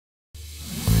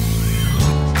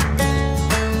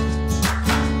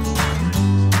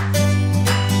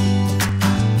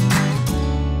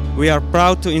We are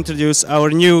proud to introduce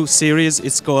our new series.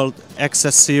 It's called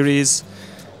XS Series.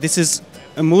 This is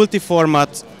a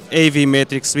multi-format AV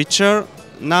matrix switcher.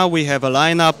 Now we have a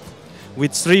lineup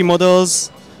with 3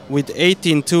 models with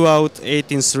 18 2-out,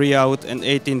 18 3-out and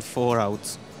 18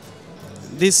 4-out.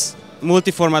 This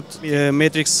multi-format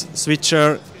matrix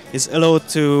switcher is allowed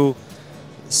to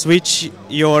switch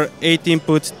your 8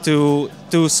 input to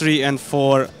 2, 3 and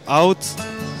 4 out,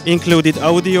 included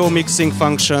audio mixing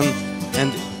function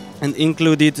and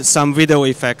included some video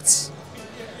effects.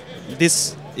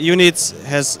 This unit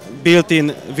has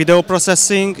built-in video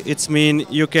processing. It means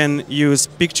you can use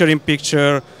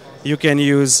picture-in-picture, you can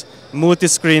use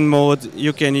multi-screen mode,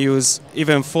 you can use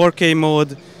even 4K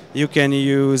mode, you can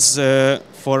use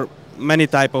for many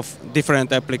type of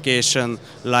different application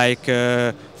like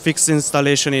fixed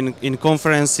installation in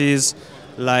conferences,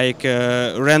 like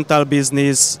rental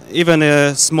business, even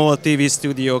a small TV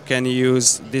studio can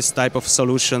use this type of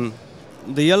solution.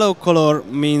 The yellow color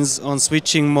means on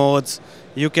switching mode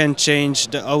you can change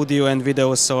the audio and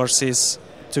video sources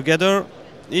together.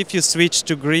 If you switch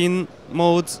to green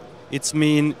mode, it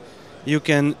means you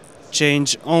can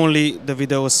change only the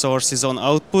video sources on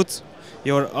output.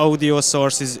 Your audio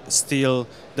source is still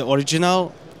the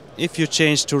original. If you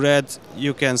change to red,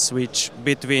 you can switch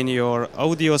between your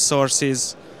audio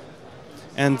sources.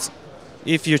 And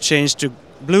if you change to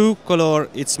blue color,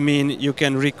 it means you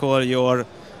can recall your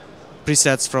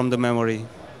presets from the memory.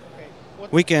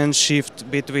 We can shift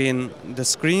between the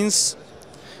screens.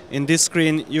 In this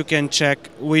screen, you can check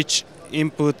which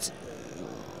input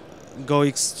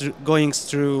going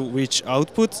through which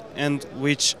output and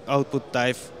which output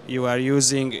type you are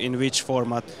using in which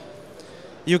format.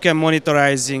 You can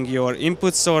monitorizing your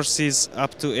input sources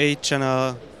up to 8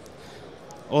 channel.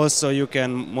 Also you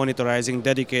can monitorizing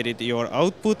dedicated your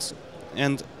output,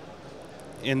 and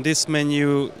in this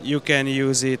menu you can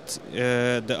use it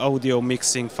the audio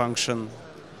mixing function.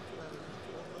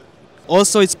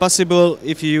 Also it's possible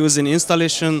if you use an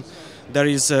installation. There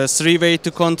is a 3-way to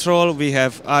control. We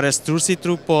have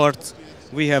RS232 port,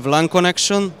 we have LAN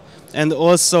connection, and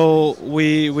also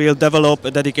we will develop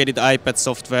a dedicated iPad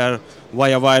software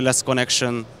via wireless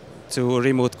connection to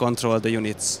remote control the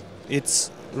units. It's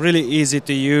really easy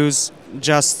to use.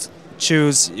 Just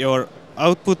choose your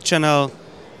output channel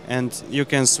and you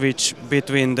can switch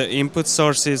between the input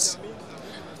sources.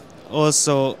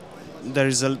 Also there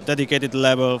is a dedicated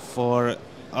level for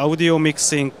audio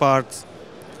mixing part.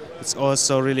 It's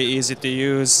also really easy to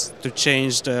use to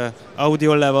change the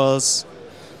audio levels.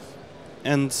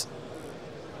 And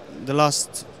the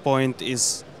last point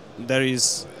is there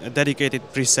is a dedicated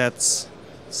presets,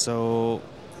 so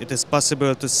it is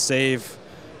possible to save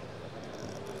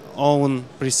own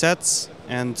presets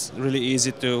and really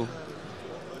easy to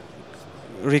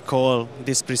recall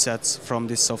these presets from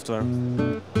this software.